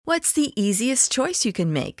What's the easiest choice you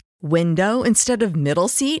can make? Window instead of middle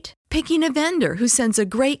seat? Picking a vendor who sends a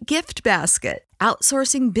great gift basket?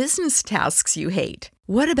 Outsourcing business tasks you hate?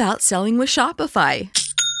 What about selling with Shopify?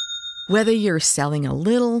 Whether you're selling a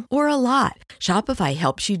little or a lot, Shopify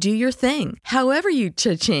helps you do your thing, however you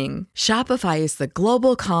cha-ching. Shopify is the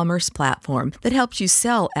global commerce platform that helps you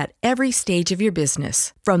sell at every stage of your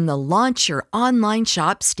business. From the launch your online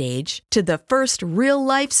shop stage to the first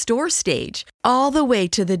real-life store stage, all the way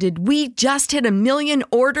to the did we just hit a million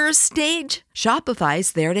orders stage.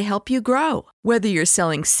 Shopify's there to help you grow. Whether you're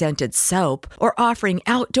selling scented soap or offering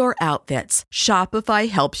outdoor outfits, Shopify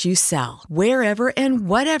helps you sell. Wherever and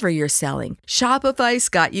whatever you're selling, Shopify's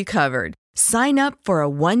got you covered. Sign up for a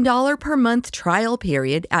 $1 per month trial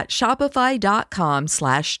period at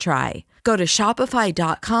shopify.com/try. Go to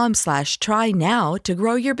shopify.com/try now to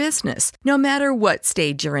grow your business, no matter what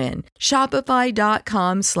stage you're in.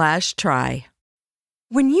 Shopify.com/try.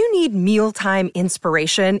 When you need mealtime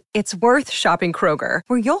inspiration, it's worth shopping Kroger,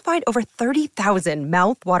 where you'll find over 30,000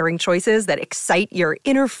 mouth-watering choices that excite your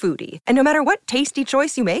inner foodie. And no matter what tasty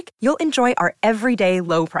choice you make, you'll enjoy our everyday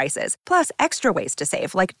low prices, plus extra ways to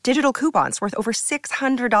save, like digital coupons worth over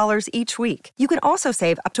 $600 each week. You can also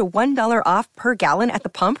save up to $1 off per gallon at the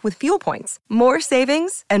pump with fuel points. More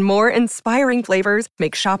savings and more inspiring flavors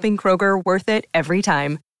make shopping Kroger worth it every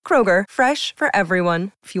time. Kroger, fresh for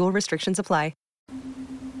everyone. Fuel restrictions apply.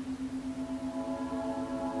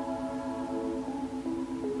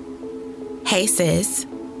 Hey sis,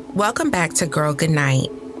 welcome back to Girl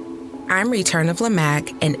Goodnight. I'm Return of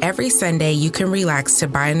Lamac, and every Sunday you can relax to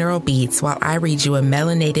binaural beats while I read you a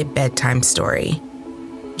melanated bedtime story.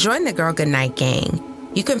 Join the Girl Goodnight gang.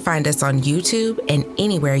 You can find us on YouTube and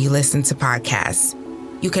anywhere you listen to podcasts.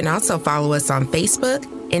 You can also follow us on Facebook,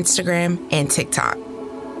 Instagram, and TikTok.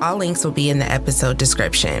 All links will be in the episode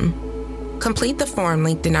description. Complete the form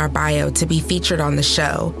linked in our bio to be featured on the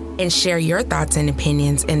show and share your thoughts and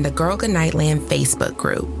opinions in the Girl Goodnightland Facebook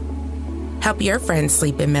group. Help your friends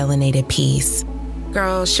sleep in melanated peace.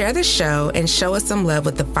 Girls, share the show and show us some love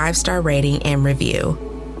with a 5-star rating and review.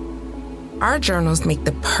 Our journals make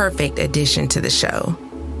the perfect addition to the show.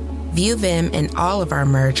 View them and all of our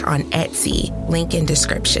merch on Etsy, link in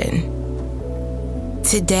description.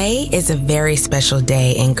 Today is a very special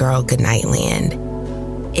day in Girl Goodnightland.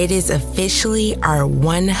 It is officially our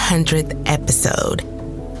 100th episode.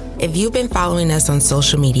 If you've been following us on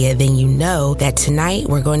social media, then you know that tonight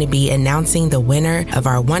we're going to be announcing the winner of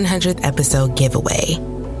our 100th episode giveaway.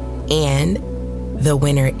 And the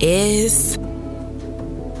winner is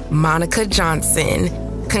Monica Johnson.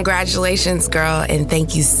 Congratulations, girl, and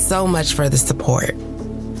thank you so much for the support.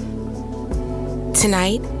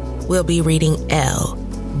 Tonight, we'll be reading Elle,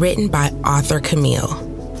 written by Author Camille.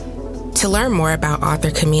 To learn more about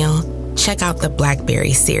Author Camille, check out the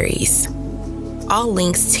Blackberry series. All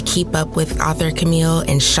links to keep up with Author Camille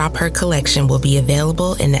and shop her collection will be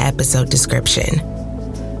available in the episode description.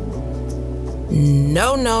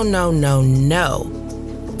 No.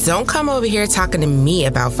 Don't come over here talking to me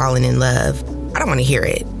about falling in love. I don't want to hear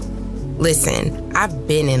it. Listen, I've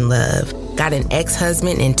been in love, got an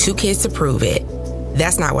ex-husband and 2 kids to prove it.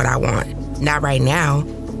 That's not what I want. Not right now.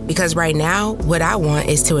 Because right now, what I want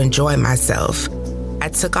is to enjoy myself. I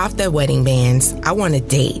took off the wedding bands. I want to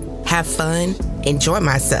date, have fun, enjoy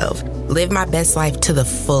myself, live my best life to the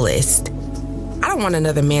fullest. I don't want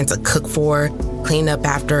another man to cook for, clean up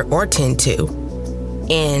after, or tend to.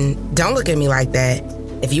 And don't look at me like that.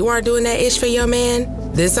 If you aren't doing that ish for your man,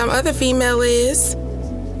 then some other female is.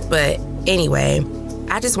 But anyway,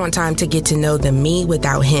 I just want time to get to know the me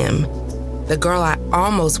without him. The girl I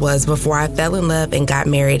almost was before I fell in love and got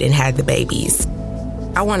married and had the babies.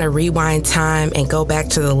 I want to rewind time and go back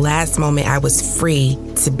to the last moment I was free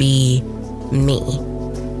to be me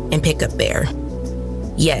and pick up there.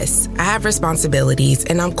 Yes, I have responsibilities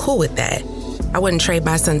and I'm cool with that. I wouldn't trade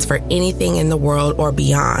my sons for anything in the world or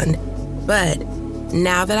beyond. But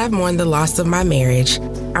now that I've mourned the loss of my marriage,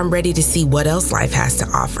 I'm ready to see what else life has to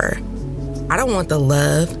offer. I don't want the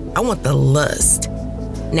love, I want the lust.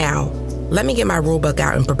 Now, let me get my rule book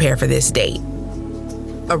out and prepare for this date.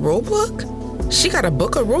 A rule book? She got a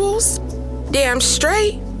book of rules? Damn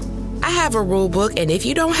straight. I have a rule book, and if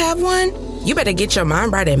you don't have one, you better get your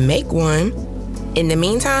mind right and make one. In the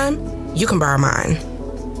meantime, you can borrow mine.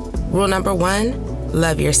 Rule number 1,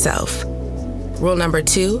 love yourself. Rule number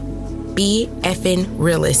 2, be effing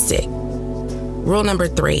realistic. Rule number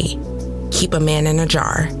 3, keep a man in a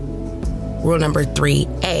jar. Rule number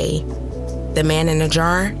 3A, the man in a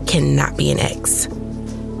jar cannot be an ex.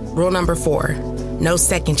 Rule number 4, no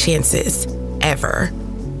second chances, ever.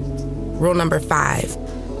 Rule number 5,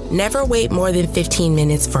 Never wait more than 15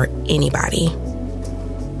 minutes for anybody.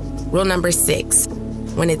 Rule number 6.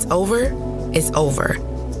 When it's over, it's over.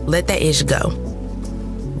 Let that ish go.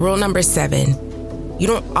 Rule number 7. You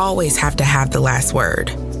don't always have to have the last word.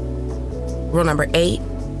 Rule number 8.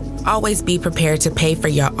 Always be prepared to pay for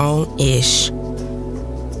your own ish.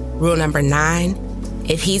 Rule number 9.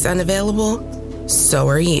 If he's unavailable, so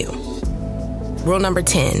are you. Rule number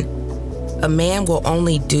 10. A man will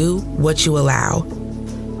only do what you allow.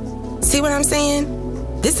 See what I'm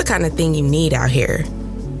saying? This is the kind of thing you need out here.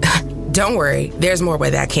 Don't worry, there's more where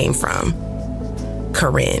that came from.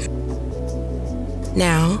 Corinne.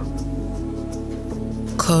 Now,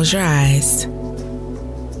 close your eyes.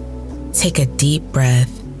 Take a deep breath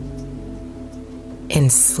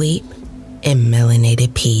and sleep in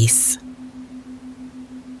melanated peace.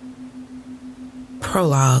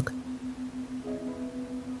 Prologue.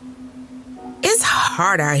 It's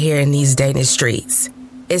hard out here in these Danish streets,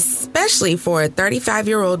 especially for a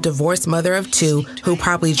 35-year-old divorced mother of 2 who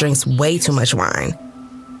probably drinks way too much wine.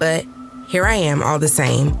 But here I am all the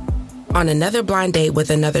same, on another blind date with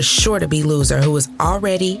another sure-to-be loser who is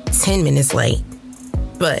already 10 minutes late.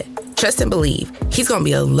 But trust and believe, he's going to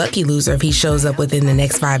be a lucky loser if he shows up within the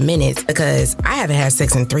next 5 minutes because I haven't had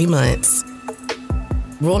sex in 3 months.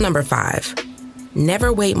 Rule number 5.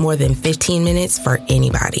 Never wait more than 15 minutes for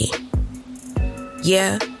anybody.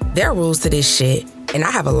 Yeah, there are rules to this shit, and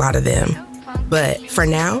I have a lot of them. But for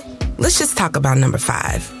now, let's just talk about number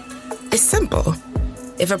 5. It's simple.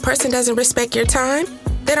 If a person doesn't respect your time,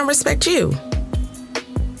 they don't respect you.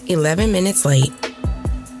 11 minutes late.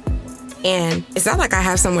 And it's not like I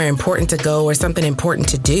have somewhere important to go or something important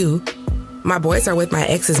to do. My boys are with my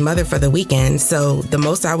ex's mother for the weekend, so the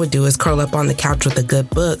most I would do is curl up on the couch with a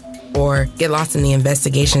good book or get lost in the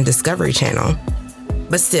Investigation Discovery Channel.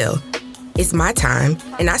 But still, it's my time,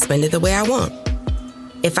 and I spend it the way I want.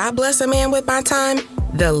 If I bless a man with my time,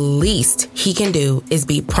 the least he can do is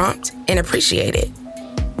be prompt and appreciated.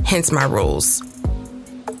 Hence my rules.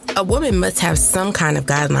 A woman must have some kind of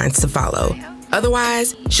guidelines to follow.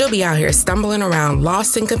 Otherwise, she'll be out here stumbling around,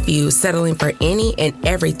 lost and confused, settling for any and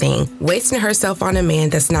everything, wasting herself on a man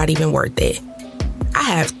that's not even worth it. I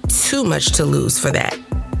have too much to lose for that.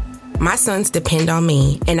 My sons depend on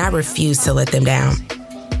me, and I refuse to let them down.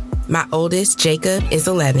 My oldest, Jacob, is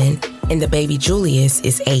 11, and the baby Julius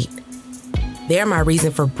is 8. They're my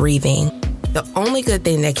reason for breathing. The only good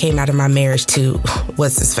thing that came out of my marriage, too,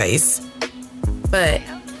 was his face. But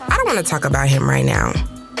I don't want to talk about him right now.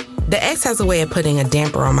 The ex has a way of putting a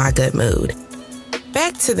damper on my good mood.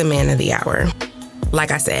 Back to the man of the hour.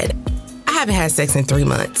 Like I said, I haven't had sex in 3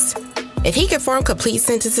 months. If he can form complete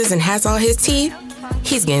sentences and has all his teeth,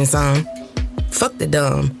 he's getting some. Fuck the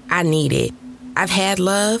dumb. I need it. I've had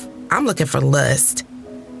love. I'm looking for lust.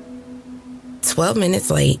 12 minutes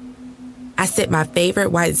late. I sip my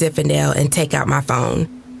favorite white Zinfandel and take out my phone.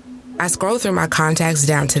 I scroll through my contacts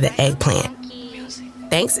down to the eggplant.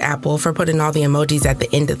 Thanks, Apple, for putting all the emojis at the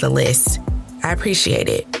end of the list. I appreciate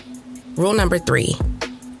it. Rule number 3.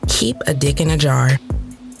 Keep a dick in a jar.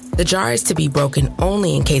 The jar is to be broken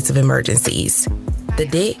only in case of emergencies. The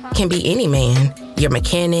dick can be any man, your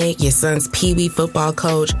mechanic, your son's pee-wee football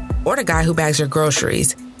coach, or the guy who bags your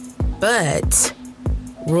groceries. But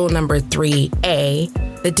rule number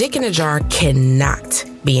 3A, the dick in a jar cannot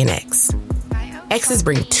be an ex. Exes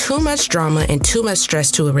bring too much drama and too much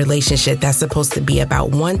stress to a relationship that's supposed to be about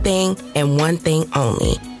one thing and one thing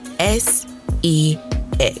only. SEX.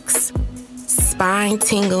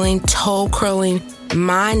 Spine-tingling, toe-curling,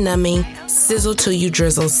 mind-numbing, sizzle till you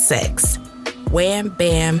drizzle sex. Wham,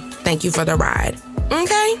 bam, thank you for the ride.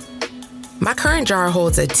 Okay? My current jar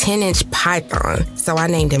holds a 10-inch python, so I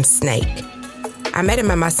named him Snake. I met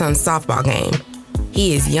him at my son's softball game.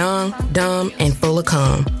 He is young, dumb, and full of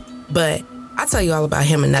cum. But I'll tell you all about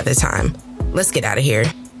him another time. Let's get out of here.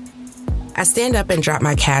 I stand up and drop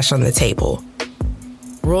my cash on the table.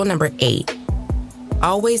 Rule number 8.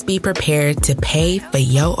 Always be prepared to pay for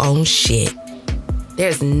your own shit.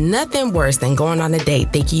 There's nothing worse than going on a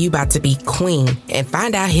date thinking you about to be queen and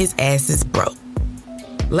find out his ass is broke.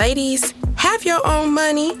 Ladies, have your own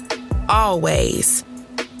money. Always.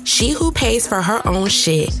 She who pays for her own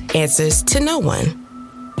shit answers to no one.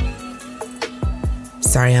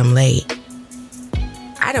 Sorry I'm late.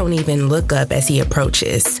 I don't even look up as he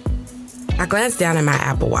approaches. I glance down at my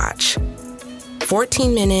Apple Watch.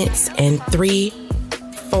 14 minutes and 3,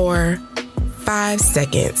 4, 5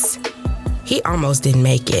 seconds. He almost didn't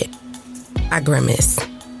make it. I grimace.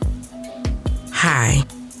 Hi.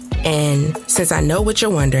 And since I know what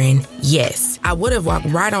you're wondering, yes, I would have walked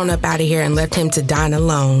right on up out of here and left him to dine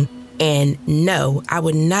alone. And no, I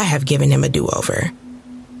would not have given him a do-over.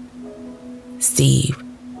 Steve,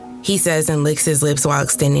 he says and licks his lips while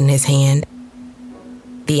extending his hand.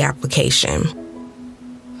 The application.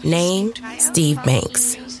 Name, Steve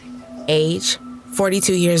Banks. Age,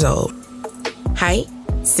 42 years old. Height,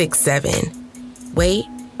 6'7". Weight,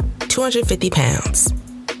 250 pounds.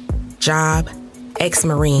 Job,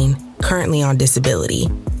 ex-Marine, currently on disability.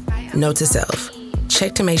 Note to self,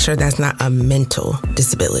 check to make sure that's not a mental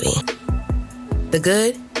disability. The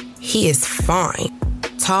good, he is fine.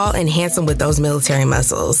 Tall and handsome with those military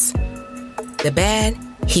muscles. The bad,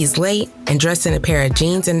 he's late and dressed in a pair of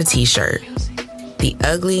jeans and a t-shirt. The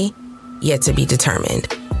ugly, yet to be determined.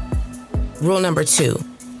 Rule number 2,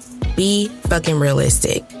 be fucking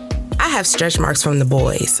realistic. I have stretch marks from the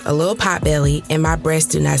boys, a little pot belly, and my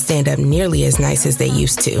breasts do not stand up nearly as nice as they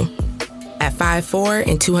used to. At 5'4"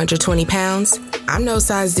 and 220 pounds, I'm no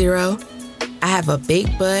size 0. I have a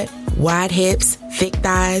big butt, wide hips, thick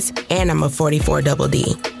thighs, and I'm a 44 double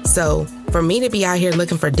D. So for me to be out here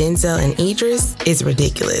looking for Denzel and Idris is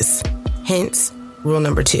ridiculous. Hence, rule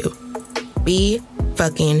number 2, be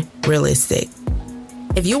fucking realistic.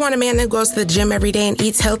 If you want a man that goes to the gym every day and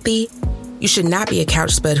eats healthy, you should not be a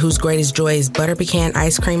couch spud whose greatest joy is butter pecan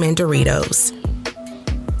ice cream and Doritos.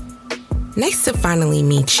 Nice to finally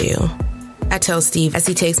meet you, I tell Steve as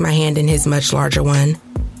he takes my hand in his much larger one.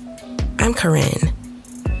 I'm Corinne.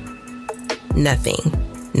 Nothing.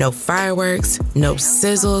 No fireworks, no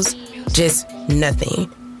sizzles, just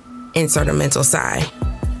nothing. Insert a mental sigh.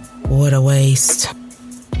 What a waste.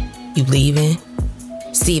 You leaving?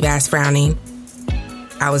 Steve asked, frowning.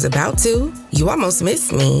 I was about to. You almost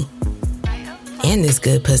missed me. And this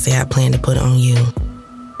good pussy I plan to put on you.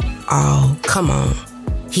 Oh, come on.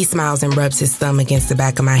 He smiles and rubs his thumb against the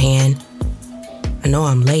back of my hand. I know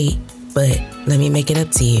I'm late, but let me make it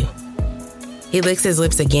up to you. He licks his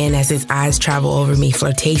lips again as his eyes travel over me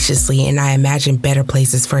flirtatiously, and I imagine better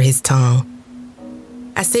places for his tongue.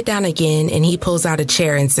 I sit down again, and he pulls out a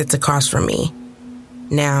chair and sits across from me.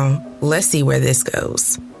 Now, let's see where this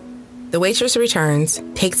goes. The waitress returns,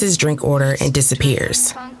 takes his drink order, and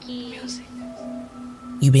disappears.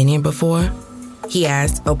 You been here before? He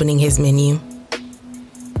asked, opening his menu.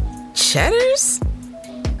 Cheddar's?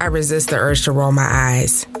 I resist the urge to roll my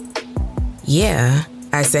eyes. Yeah,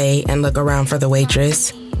 I say and look around for the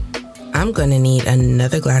waitress. I'm gonna need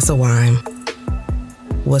another glass of wine.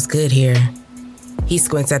 What's good here? He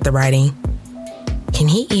squints at the writing. Can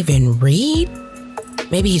he even read?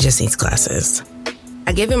 Maybe he just needs glasses.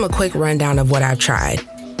 I give him a quick rundown of what I've tried.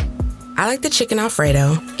 I like the chicken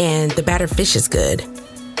Alfredo, and the battered fish is good.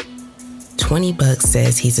 $20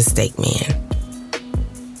 says he's a steak man.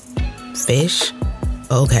 Fish?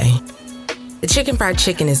 Okay. The chicken fried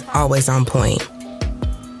chicken is always on point.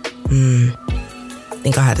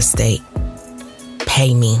 Think I'll have a steak.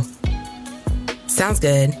 Pay me. Sounds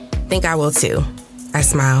good. Think I will too. I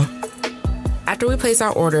smile. After we place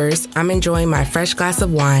our orders, I'm enjoying my fresh glass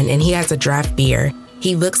of wine and he has a draft beer.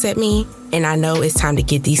 He looks at me and I know it's time to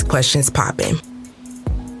get these questions popping.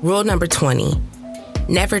 Rule number 20.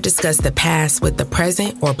 Never discuss the past with the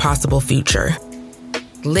present or possible future.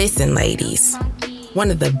 Listen, ladies. One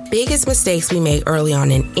of the biggest mistakes we make early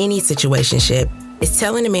on in any situationship is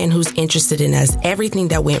telling a man who's interested in us everything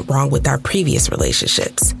that went wrong with our previous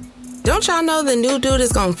relationships. Don't y'all know the new dude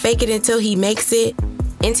is gonna fake it until he makes it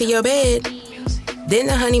into your bed? Then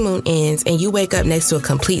the honeymoon ends and you wake up next to a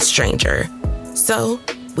complete stranger. So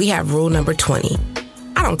we have rule number 20.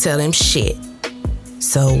 I don't tell him shit.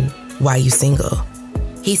 So why you single?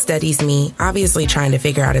 He studies me, obviously trying to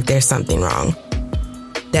figure out if there's something wrong.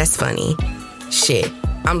 That's funny. Shit,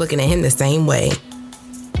 I'm looking at him the same way.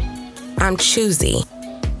 I'm choosy.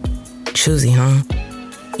 Choosy, huh?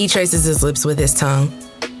 He traces his lips with his tongue.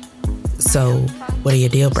 So, what are your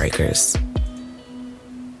deal breakers?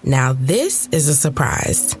 Now this is a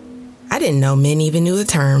surprise. I didn't know men even knew the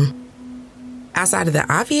term. Outside of the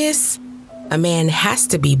obvious, a man has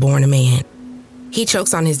to be born a man. He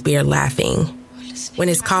chokes on his beer, laughing. When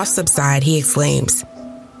his cough subsides, he exclaims,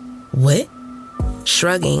 "What?"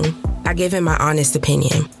 Shrugging, I give him my honest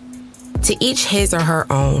opinion. To each his or her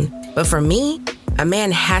own, but for me, a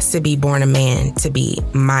man has to be born a man to be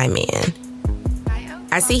my man.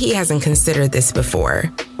 I see he hasn't considered this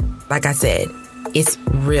before. Like I said, it's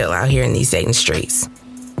real out here in these dating streets.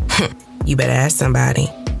 You better ask somebody.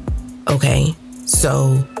 Okay,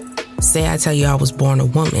 so say I tell you I was born a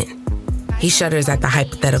woman. He shudders at the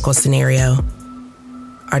hypothetical scenario.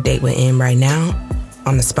 Our date would end right now?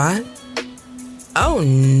 On the spot? Oh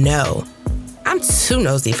no, I'm too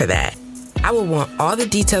nosy for that. I would want all the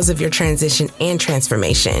details of your transition and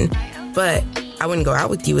transformation, but I wouldn't go out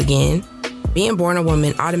with you again. Being born a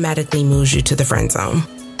woman automatically moves you to the friend zone.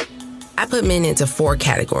 I put men into 4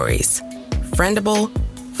 categories: friendable,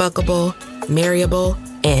 fuckable, marryable,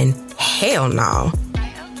 and hell no.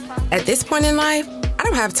 At this point in life, I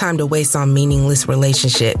don't have time to waste on meaningless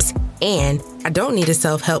relationships, and I don't need a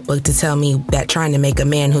self-help book to tell me that trying to make a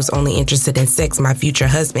man who's only interested in sex my future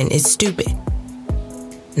husband is stupid.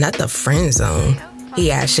 Not the friend zone,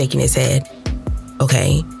 he asked, shaking his head.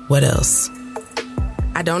 Okay, what else?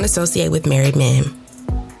 I don't associate with married men.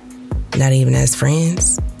 Not even as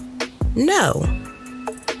friends? No.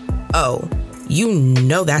 Oh, you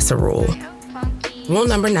know that's a rule. Rule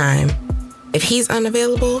number 9. If he's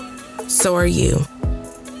unavailable, so are you.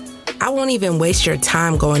 I won't even waste your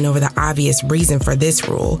time going over the obvious reason for this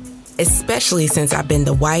rule, especially since I've been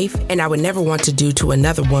the wife and I would never want to do to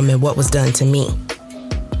another woman what was done to me.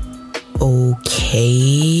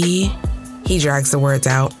 Okay. He drags the words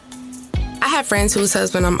out. I have friends whose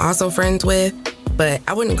husband I'm also friends with, but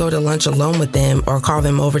I wouldn't go to lunch alone with them or call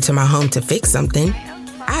them over to my home to fix something.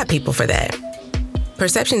 I have people for that.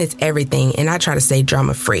 Perception is everything, and I try to stay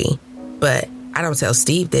drama-free. But I don't tell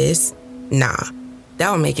Steve this. Nah,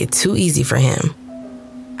 that would make it too easy for him.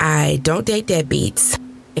 I don't date deadbeats.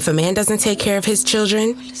 If a man doesn't take care of his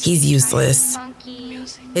children, he's useless.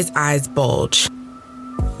 His eyes bulge.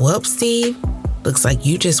 Well, Steve, looks like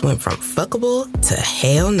you just went from fuckable to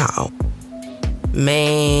hell no.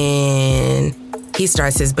 Man, he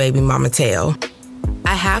starts his baby mama tale.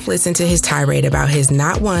 I half listened to his tirade about his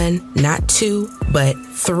not 1, not 2, but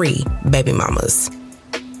 3 baby mamas.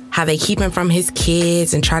 How they keep him from his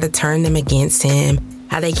kids and try to turn them against him.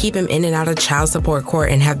 How they keep him in and out of child support court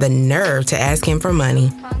and have the nerve to ask him for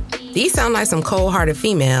money. These sound like some cold-hearted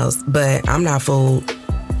females, but I'm not fooled.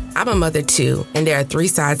 I'm a mother too, and there are 3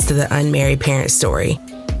 sides to the unmarried parent story.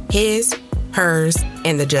 His, hers,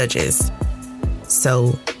 and the judge's.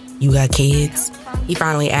 So, you got kids? He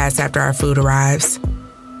finally asks after our food arrives.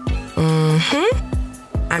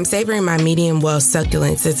 I'm savoring my medium well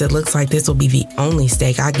succulent since it looks like this will be the only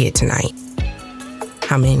steak I get tonight.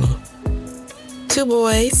 How many? 2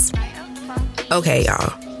 boys. Okay,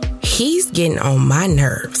 y'all. He's getting on my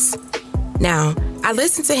nerves. Now, I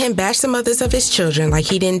listened to him bash the mothers of his children like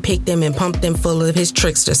he didn't pick them and pump them full of his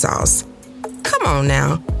trickster sauce. Come on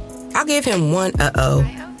now. I'll give him one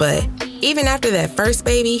but even after that first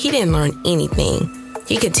baby, he didn't learn anything.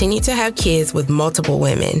 He continued to have kids with multiple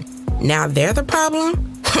women. Now they're the problem?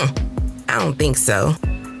 I don't think so.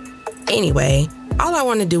 Anyway, all I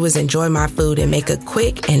want to do is enjoy my food and make a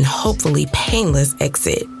quick and hopefully painless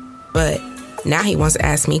exit. But now he wants to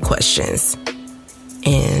ask me questions.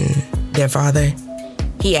 And their father?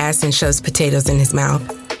 He asks and shoves potatoes in his mouth.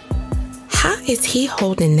 How is he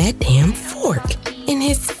holding that damn fork in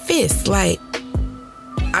his fist like...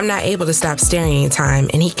 I'm not able to stop staring in time,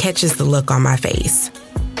 and he catches the look on my face.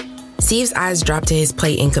 Steve's eyes drop to his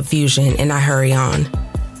plate in confusion, and I hurry on.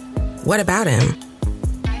 What about him?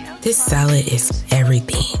 This salad is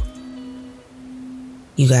everything.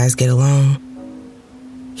 You guys get along?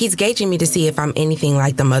 He's gauging me to see if I'm anything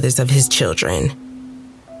like the mothers of his children.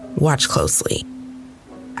 Watch closely.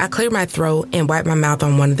 I clear my throat and wipe my mouth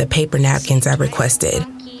on one of the paper napkins I requested.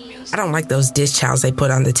 I don't like those dish towels they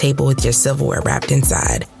put on the table with your silverware wrapped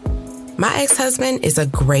inside. My ex-husband is a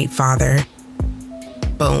great father.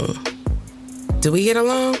 Boom. Do we get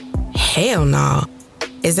along? Hell no.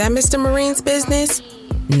 Is that Mr. Marine's business?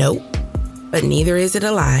 Nope. But neither is it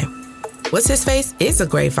a lie. What's his face is a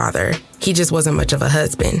great father. He just wasn't much of a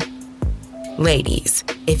husband. Ladies,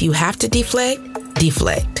 if you have to deflect,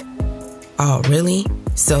 deflect. Oh, really?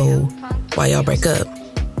 So, why y'all break up?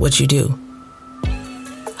 What you do?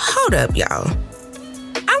 Hold up, y'all.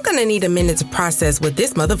 I'm gonna need a minute to process what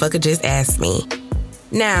this motherfucker just asked me.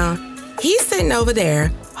 Now, he's sitting over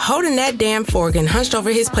there, holding that damn fork and hunched over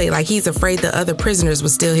his plate like he's afraid the other prisoners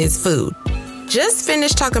would steal his food. Just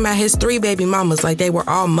finished talking about his 3 baby mamas like they were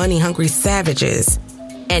all money-hungry savages.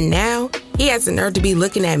 And now, he has the nerve to be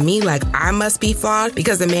looking at me like I must be flawed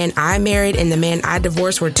because the man I married and the man I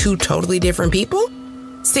divorced were 2 totally different people?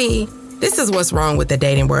 See, this is what's wrong with the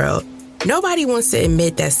dating world. Nobody wants to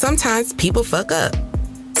admit that sometimes people fuck up.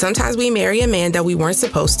 Sometimes we marry a man that we weren't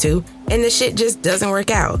supposed to, and the shit just doesn't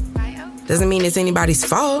work out. Doesn't mean it's anybody's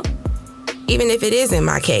fault, even if it is in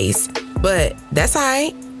my case. But that's all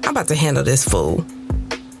right. I'm about to handle this fool.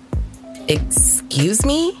 Excuse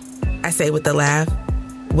me? I say with a laugh.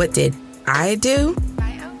 What did I do?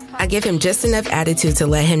 I give him just enough attitude to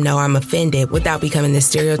let him know I'm offended without becoming the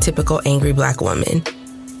stereotypical angry black woman.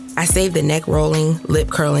 I save the neck rolling, lip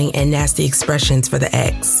curling, and nasty expressions for the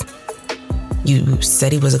ex. You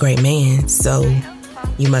said he was a great man, so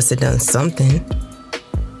you must have done something.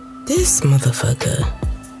 This motherfucker.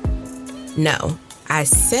 No, I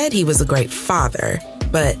said he was a great father,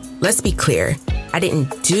 but let's be clear, I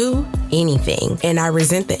didn't do anything, and I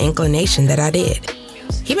resent the inclination that I did.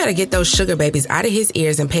 He better get those sugar babies out of his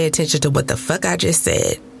ears and pay attention to what the fuck I just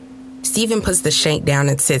said. Steven puts the shank down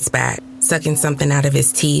and sits back, sucking something out of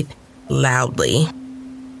his teeth loudly.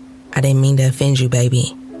 I didn't mean to offend you,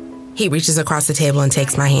 baby. He reaches across the table and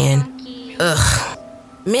takes my hand. Ugh.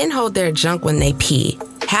 Men hold their junk when they pee.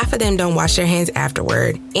 Half of them don't wash their hands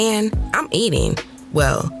afterward. And I'm eating.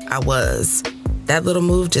 Well, I was. That little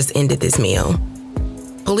move just ended this meal.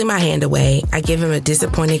 Pulling my hand away, I give him a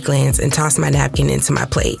disappointed glance and toss my napkin into my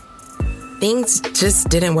plate. Things just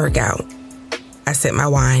didn't work out. I sip my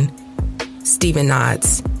wine. Steven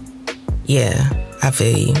nods. Yeah, I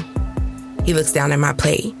feel you. He looks down at my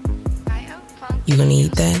plate. You gonna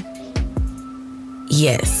eat that?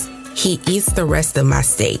 Yes, he eats the rest of my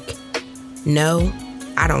steak. No,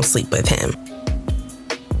 I don't sleep with him.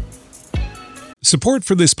 Support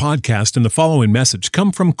for this podcast and the following message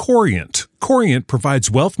come from Corient. Corient provides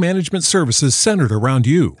wealth management services centered around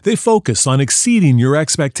you. They focus on exceeding your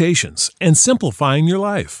expectations and simplifying your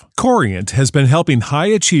life. Corient has been helping high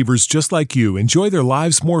achievers just like you enjoy their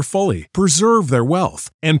lives more fully, preserve their wealth,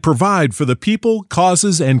 and provide for the people,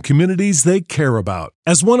 causes, and communities they care about.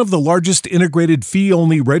 As one of the largest integrated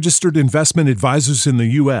fee-only registered investment advisors in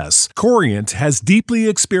the U.S., Corient has deeply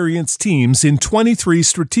experienced teams in 23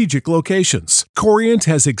 strategic locations. Corient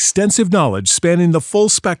has extensive knowledge spanning the full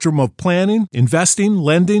spectrum of planning, investing,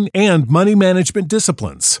 lending, and money management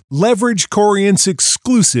disciplines. Leverage Corient's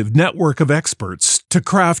exclusive network of experts to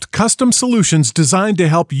craft custom solutions designed to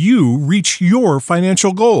help you reach your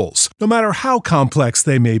financial goals, no matter how complex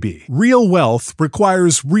they may be. Real wealth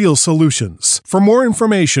requires real solutions. For more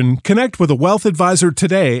information, connect with a wealth advisor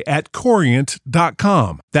today at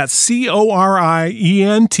Corient.com. That's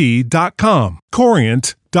Corient.com.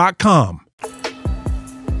 Corient.com.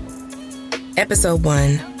 Episode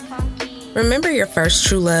 1. Remember your first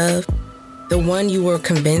true love? The one you were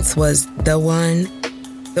convinced was the one?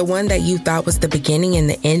 The one that you thought was the beginning and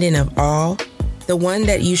the ending of all? The one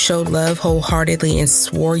that you showed love wholeheartedly and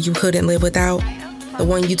swore you couldn't live without? The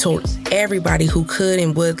one you told everybody who could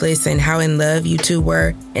and would listen how in love you two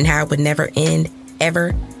were and how it would never end,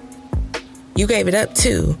 ever? You gave it up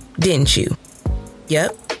too, didn't you?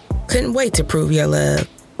 Yep. Couldn't wait to prove your love.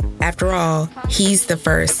 After all, he's the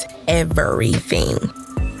first everything.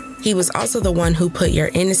 He was also the one who put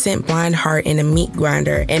your innocent blind heart in a meat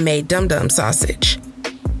grinder and made dum-dum sausage.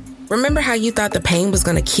 Remember how you thought the pain was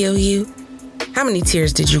going to kill you? How many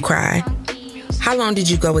tears did you cry? How long did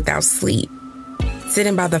you go without sleep?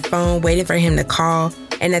 Sitting by the phone, waiting for him to call,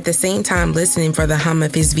 and at the same time listening for the hum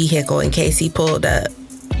of his vehicle in case he pulled up.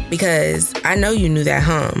 Because I know you knew that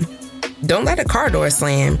hum. Don't let a car door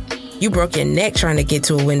slam. You broke your neck trying to get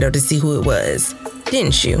to a window to see who it was,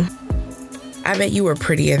 didn't you? I bet you were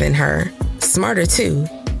prettier than her, smarter too.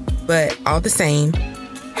 But all the same,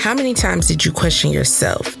 how many times did you question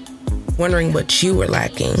yourself, wondering what you were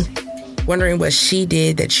lacking, wondering what she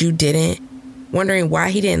did that you didn't, wondering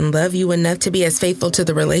why he didn't love you enough to be as faithful to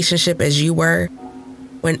the relationship as you were?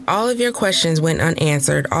 When all of your questions went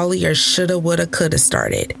unanswered, all of your shoulda, woulda, coulda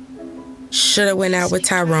started. Shoulda went out with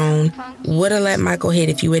Tyrone, woulda let Michael hit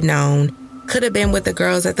if you had known, coulda been with the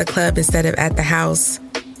girls at the club instead of at the house,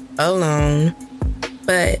 alone.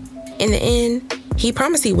 But in the end, he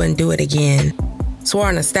promised he wouldn't do it again. Swore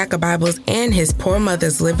on a stack of Bibles and his poor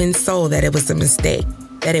mother's living soul that it was a mistake,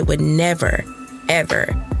 that it would never,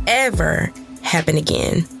 ever, ever happen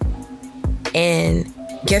again. And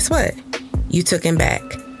guess what? You took him back.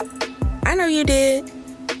 I know you did.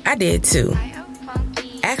 I did too.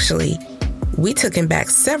 Actually, we took him back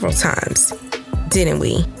several times, didn't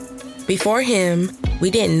we? Before him,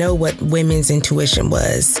 we didn't know what women's intuition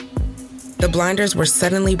was. The blinders were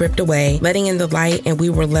suddenly ripped away, letting in the light, and we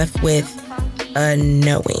were left with a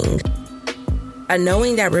knowing. A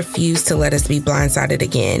knowing that refused to let us be blindsided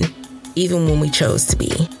again, even when we chose to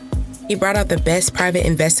be. He brought out the best private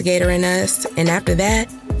investigator in us, and after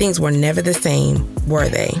that, things were never the same, were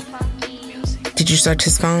they? Did you search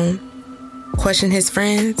his phone? Question his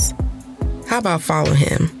friends? How about follow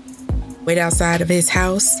him? Wait outside of his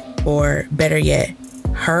house? Or better yet,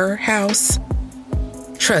 her house?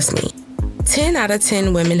 Trust me, 10 out of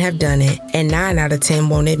 10 women have done it, and 9 out of 10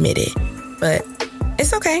 won't admit it. But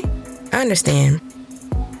it's okay. I understand.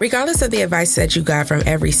 Regardless of the advice that you got from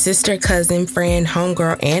every sister, cousin, friend,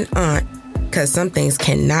 homegirl, and aunt, because some things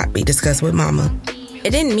cannot be discussed with mama,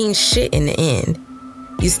 it didn't mean shit in the end.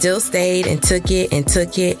 You still stayed and took it and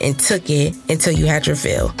took it and took it until you had your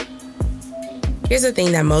fill. Here's the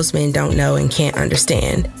thing that most men don't know and can't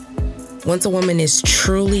understand. Once a woman is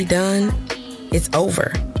truly done, It's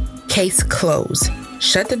over. Case closed.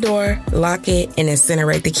 Shut the door, lock it, and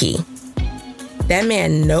incinerate the key. That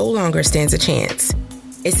man no longer stands a chance.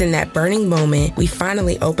 It's in that burning moment we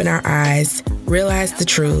finally open our eyes, realize the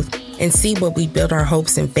truth, and see what we built our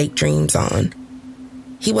hopes and fake dreams on.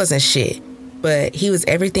 He wasn't shit, but he was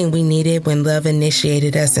everything we needed when love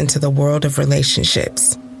initiated us into the world of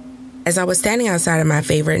relationships. As I was standing outside of my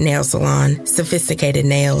favorite nail salon, Sophisticated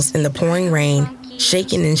Nails, in the pouring rain,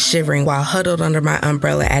 shaking and shivering while huddled under my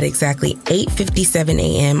umbrella at exactly 8:57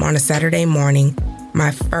 a.m. on a Saturday morning,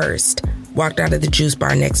 my first walked out of the juice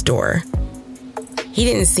bar next door. He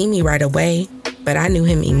didn't see me right away, but I knew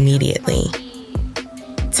him immediately.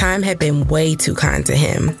 Time had been way too kind to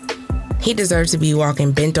him. He deserved to be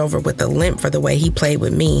walking bent over with a limp for the way he played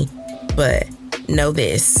with me, but know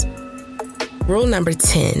this. Rule number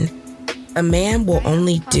 10, a man will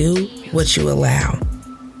only do what you allow.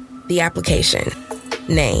 The application.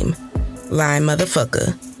 Name, Lying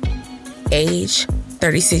Motherfucker. Age,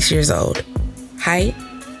 36 years old. Height,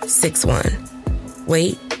 6'1".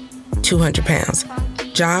 Weight, 200 pounds.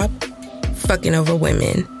 Job, fucking over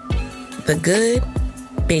women. The good,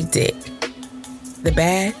 big dick. The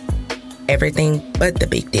bad, everything but the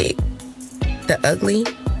big dick. The ugly,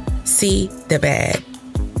 see the bad.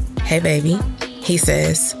 Hey baby, he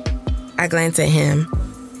says. I glance at him.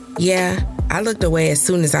 Yeah, I looked away as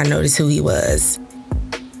soon as I noticed who he was.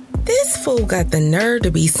 This fool got the nerve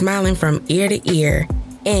to be smiling from ear to ear,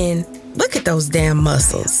 and look at those damn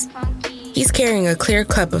muscles. He's carrying a clear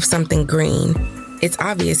cup of something green. It's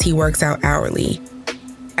obvious he works out hourly.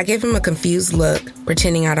 I give him a confused look,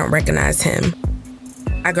 pretending I don't recognize him.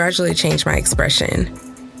 I gradually change my expression.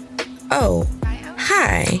 Oh,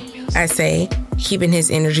 hi, I say, keeping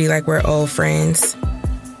his energy like we're old friends.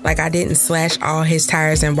 Like I didn't slash all his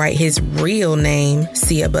tires and write his real name,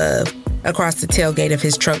 see above, across the tailgate of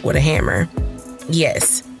his truck with a hammer.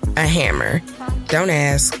 Yes, a hammer. Don't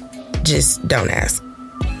ask. Just don't ask.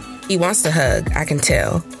 He wants to hug, I can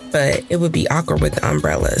tell, but it would be awkward with the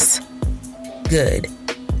umbrellas. Good.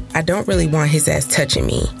 I don't really want his ass touching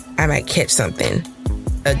me. I might catch something.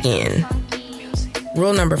 Again.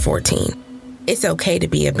 Rule number 14. It's okay to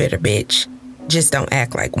be a bitter bitch. Just don't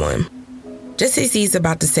act like one. Just as he's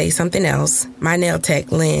about to say something else, my nail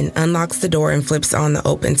tech, Lynn, unlocks the door and flips on the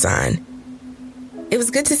open sign. It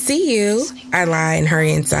was good to see you, I lie and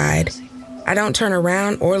hurry inside. I don't turn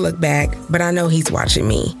around or look back, but I know he's watching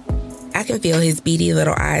me. I can feel his beady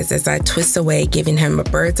little eyes as I twist away, giving him a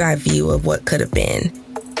bird's eye view of what could have been.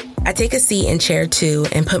 I take a seat in chair 2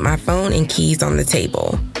 and put my phone and keys on the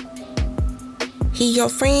table. He your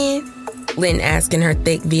friend? Lynn asks in her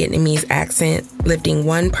thick Vietnamese accent, lifting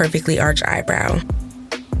one perfectly arched eyebrow.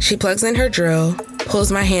 She plugs in her drill,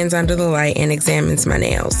 pulls my hands under the light, and examines my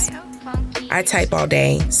nails. I type all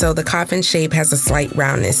day, so the coffin shape has a slight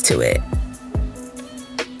roundness to it.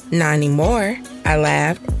 Not anymore, I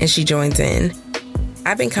laughed, and she joins in.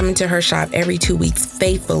 I've been coming to her shop every 2 weeks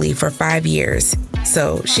faithfully for 5 years,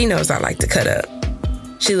 so she knows I like to cut up.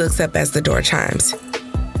 She looks up as the door chimes.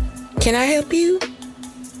 Can I help you?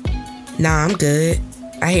 Nah, I'm good,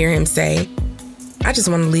 I hear him say. I just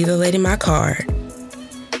want to leave the lady my card.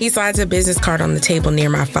 He slides a business card on the table near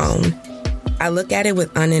my phone. I look at it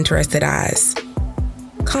with uninterested eyes.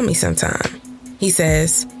 Call me sometime, he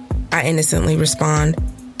says. I innocently respond,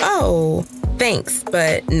 oh, thanks,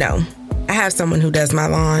 but no. I have someone who does my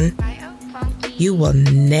lawn. You will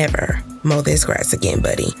never mow this grass again,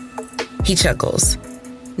 buddy. He chuckles.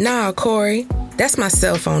 Nah, Corey, that's my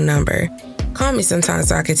cell phone number. Call me sometime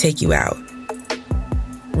so I can take you out.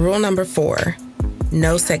 Rule number 4,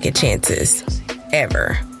 no second chances,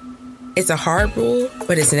 ever. It's a hard rule,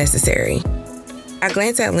 but it's necessary. I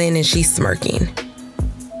glance at Lynn and she's smirking.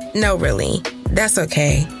 No, really, that's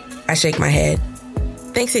okay. I shake my head.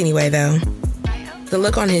 Thanks anyway, though. The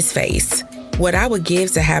look on his face, what I would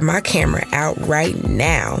give to have my camera out right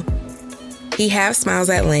now. He half smiles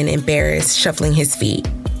at Lynn, embarrassed, shuffling his feet.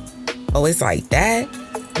 Oh, it's like that?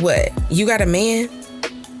 What, you got a man?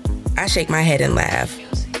 I shake my head and laugh.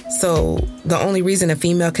 So the only reason a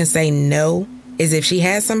female can say no is if she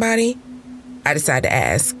has somebody? I decide to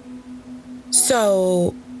ask.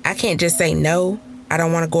 So I can't just say no? I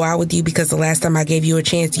don't want to go out with you because the last time I gave you a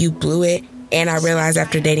chance, you blew it, and I realized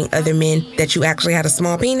after dating other men that you actually had a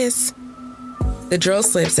small penis? The drill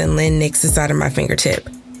slips and Lynn nicks the side of my fingertip.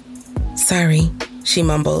 Sorry, she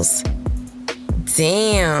mumbles.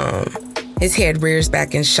 Damn. His head rears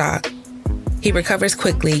back in shock. He recovers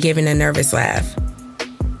quickly, giving a nervous laugh.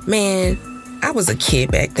 Man, I was a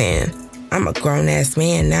kid back then. I'm a grown-ass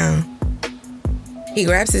man now. He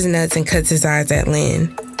grabs his nuts and cuts his eyes at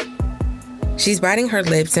Lynn. She's biting her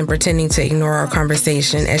lips and pretending to ignore our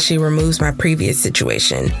conversation as she removes my previous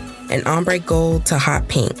situation, an ombre gold to hot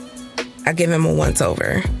pink. I give him a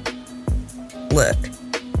once-over. Look,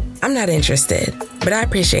 I'm not interested, but I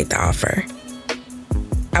appreciate the offer.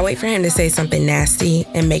 I wait for him to say something nasty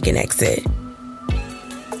and make an exit.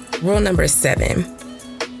 Rule number 7.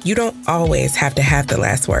 You don't always have to have the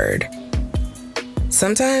last word.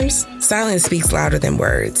 Sometimes, silence speaks louder than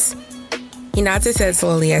words. He nods his head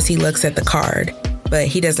slowly as he looks at the card, but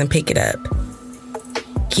he doesn't pick it up.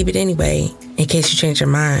 Keep it anyway, in case you change your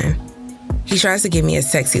mind. He tries to give me a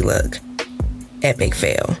sexy look. Epic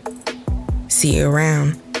fail. See you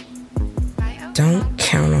around. Don't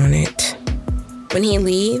count on it. When he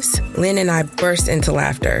leaves, Lynn and I burst into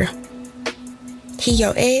laughter. He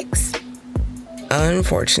your ex?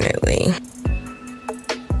 Unfortunately.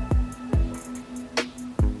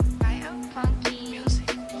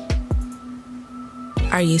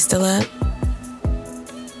 Are you still up?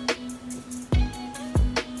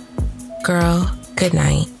 Girl, good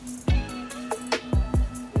night.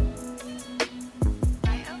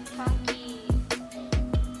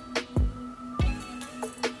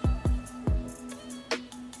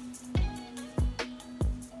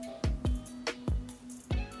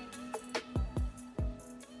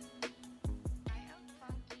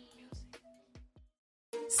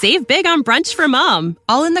 Save big on brunch for mom,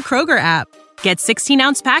 all in the Kroger app. Get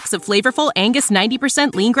 16-ounce packs of flavorful Angus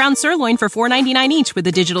 90% lean ground sirloin for $4.99 each with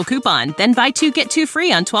a digital coupon. Then buy 2, get 2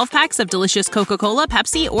 free on 12 packs of delicious Coca-Cola,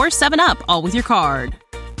 Pepsi, or 7-Up, all with your card.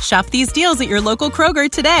 Shop these deals at your local Kroger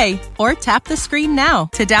today, or tap the screen now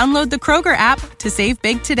to download the Kroger app to save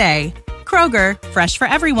big today. Kroger, fresh for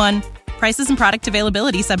everyone. Prices and product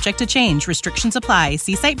availability subject to change. Restrictions apply.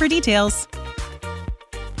 See site for details.